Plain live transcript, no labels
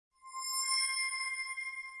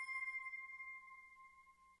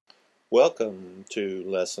Welcome to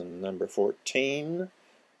lesson number 14.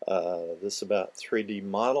 This is about 3D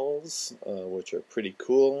models, which are pretty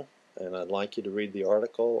cool, and I'd like you to read the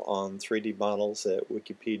article on 3D models at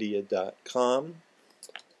wikipedia.com.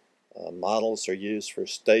 Models are used for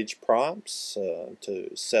stage props to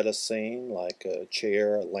set a scene like a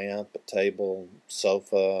chair, a lamp, a table,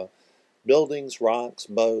 sofa, buildings, rocks,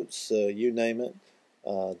 boats, you name it.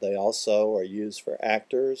 They also are used for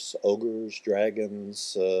actors, ogres,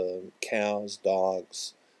 dragons, cows,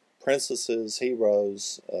 dogs, princesses,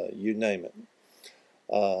 heroes, you name it.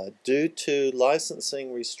 Due to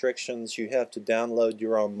licensing restrictions, you have to download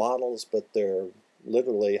your own models, but there are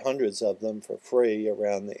literally hundreds of them for free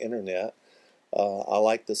around the internet. I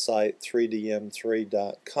like the site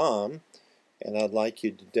 3dm3.com, and I'd like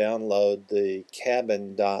you to download the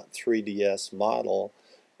cabin.3ds model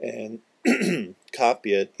and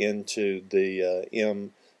copy it into the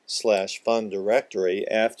m/fun directory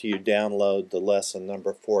after you download the lesson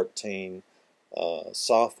number 14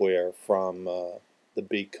 software from the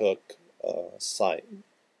bcook site.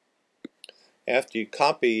 After you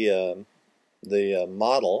copy the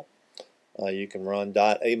model, you can run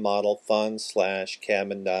 .amodel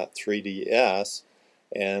fun/cabin.3ds,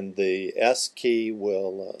 and the S key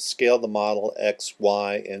will scale the model, X,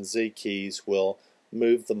 Y, and Z keys will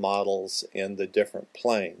move the models in the different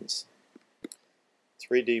planes.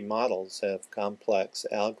 3D models have complex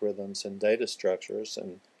algorithms and data structures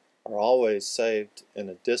and are always saved in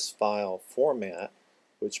a disk file format,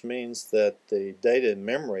 which means that the data in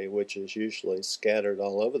memory, which is usually scattered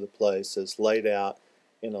all over the place, is laid out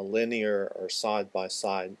in a linear or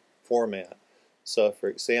side-by-side format. So for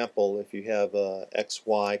example, if you have a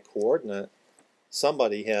XY coordinate,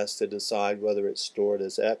 somebody has to decide whether it's stored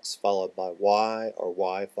as X followed by Y or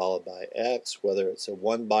Y followed by X, whether it's a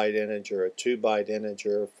 1-byte integer, a 2-byte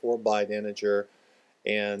integer, a 4-byte integer,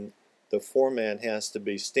 and the format has to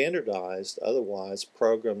be standardized, otherwise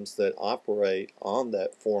programs that operate on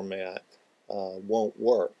that format won't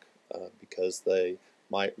work because they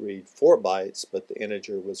might read 4 bytes but the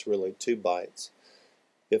integer was really 2 bytes.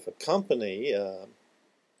 If a company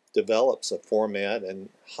develops a format and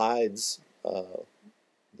hides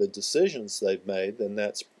the decisions they've made, then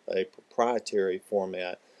that's a proprietary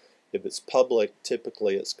format. If it's public,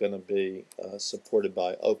 typically it's going to be supported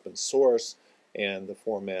by open source and the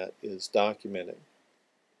format is documented.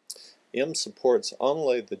 M supports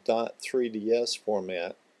only the .3ds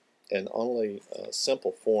format and only a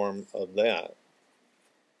simple form of that.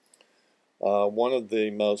 One of the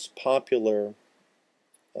most popular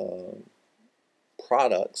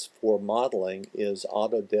products for modeling is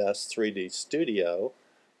Autodesk 3D Studio.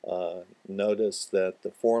 Notice that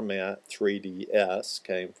the format 3DS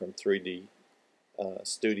came from 3D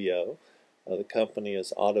Studio. The company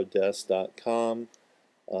is Autodesk.com.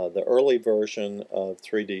 The early version of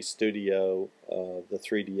 3D Studio, the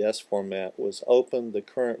 3DS format, was open. The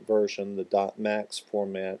current version, the .max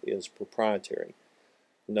format, is proprietary.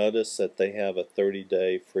 Notice that they have a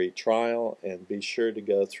 30-day free trial, and be sure to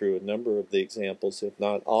go through a number of the examples, if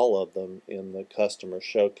not all of them, in the customer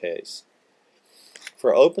showcase.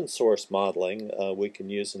 For open source modeling, we can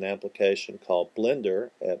use an application called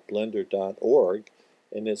Blender at blender.org,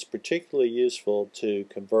 and it's particularly useful to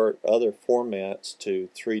convert other formats to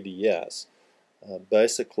 3DS.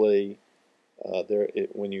 Basically,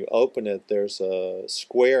 when you open it, there's a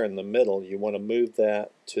square in the middle. You want to move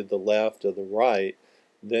that to the left or the right,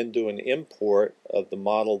 then do an import of the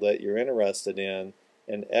model that you're interested in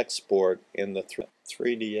and export in the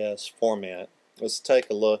 3DS format. Let's take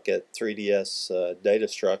a look at 3DS data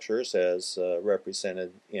structures as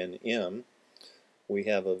represented in M. We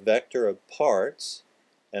have a vector of parts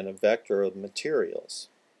and a vector of materials.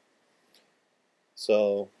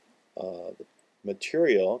 So the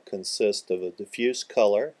material consists of a diffuse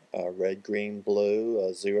color, red, green,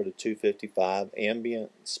 blue, 0 to 255,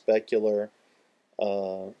 ambient, specular,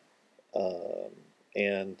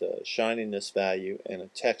 and shininess value, and a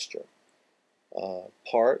texture.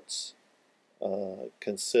 Parts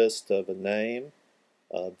consist of a name,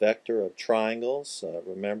 a vector of triangles.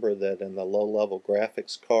 Remember that in the low-level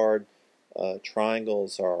graphics card,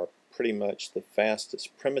 triangles are pretty much the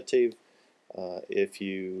fastest primitive. If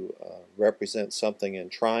you represent something in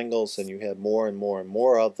triangles and you have more and more and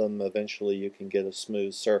more of them, eventually you can get a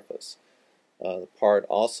smooth surface. The part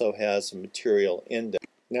also has a material index.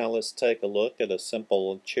 Now let's take a look at a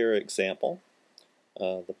simple chair example.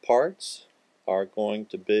 The parts are going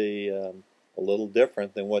to be a little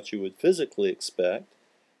different than what you would physically expect.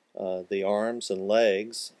 The arms and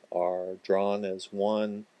legs are drawn as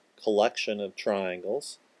one collection of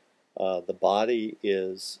triangles. The body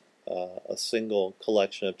is a single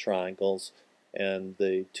collection of triangles, and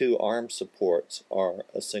the two arm supports are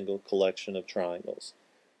a single collection of triangles.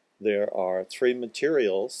 There are three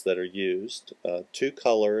materials that are used, two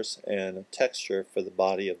colors and a texture for the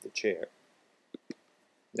body of the chair.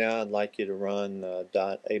 Now I'd like you to run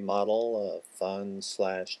 .amodel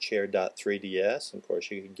fun/chair.3ds. Of course,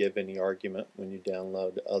 you can give any argument when you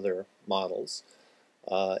download other models.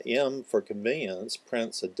 M, for convenience,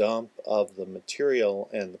 prints a dump of the material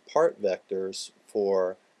and the part vectors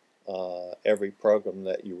for every program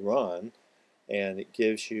that you run, and it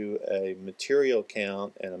gives you a material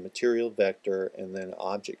count and a material vector and then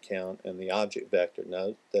object count and the object vector.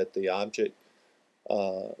 Note that the object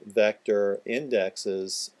vector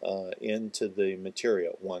indexes into the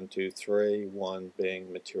material 1, 2, 3, 1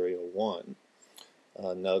 being material 1.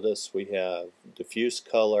 Notice we have diffuse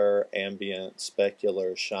color, ambient,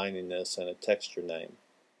 specular, shininess, and a texture name.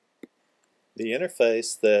 The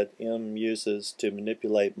interface that M uses to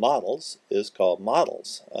manipulate models is called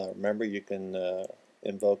models. Remember, you can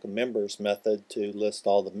invoke a members method to list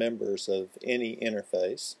all the members of any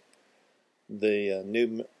interface. The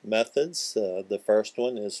new methods, the first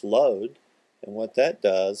one is load, and what that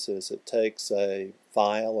does is it takes a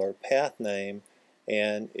file or path name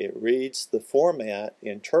and it reads the format,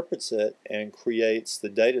 interprets it, and creates the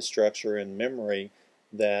data structure in memory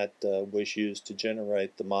that was used to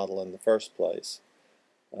generate the model in the first place.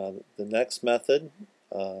 The next method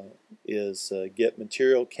is get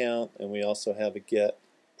material count, and we also have a get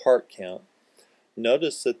part count.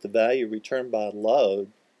 Notice that the value returned by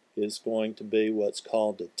load is going to be what's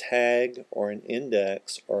called a tag or an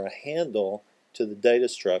index or a handle to the data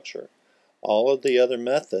structure. All of the other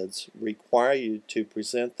methods require you to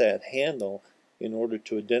present that handle in order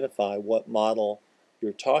to identify what model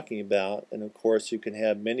you're talking about, and of course you can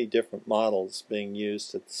have many different models being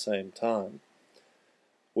used at the same time.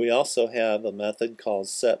 We also have a method called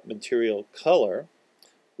set material color,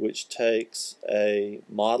 which takes a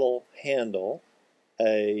model handle,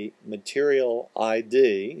 a material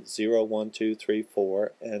ID 0, 1, 2, 3,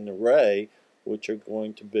 4, and an array, which are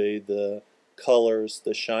going to be the colors,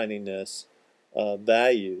 the shininess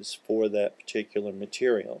values for that particular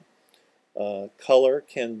material. Color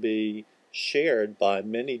can be shared by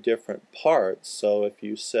many different parts, so if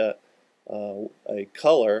you set a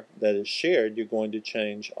color that is shared, you're going to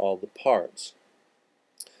change all the parts.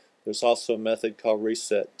 There's also a method called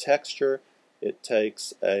reset texture. It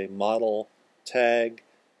takes a model tag,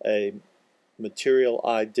 a material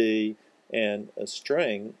ID, and a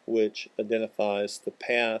string which identifies the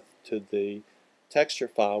path to the texture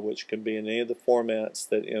file, which can be in any of the formats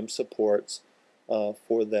that M supports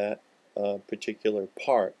for that particular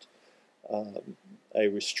part. A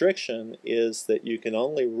restriction is that you can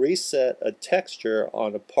only reset a texture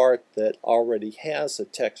on a part that already has a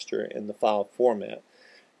texture in the file format.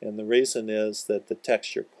 And the reason is that the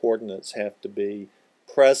texture coordinates have to be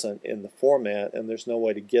present in the format, and there's no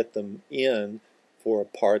way to get them in for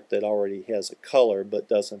a part that already has a color but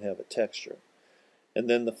doesn't have a texture. And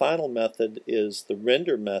then the final method is the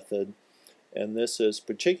render method, and this is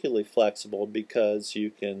particularly flexible because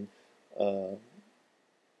you can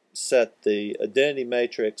set the identity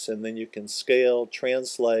matrix, and then you can scale,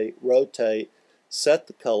 translate, rotate, set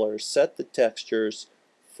the colors, set the textures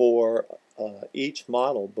for each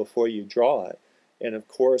model before you draw it. And of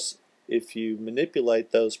course, if you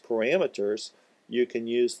manipulate those parameters, you can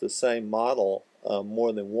use the same model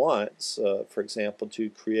more than once, for example, to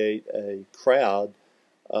create a crowd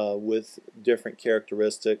with different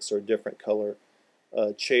characteristics or different color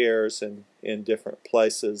chairs and in different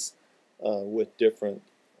places with different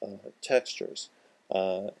textures.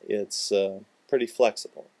 It's pretty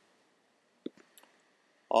flexible.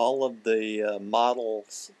 All of the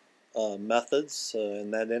models methods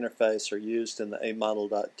in that interface are used in the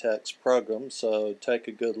amodel.txt program, so take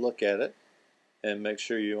a good look at it and make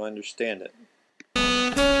sure you understand it.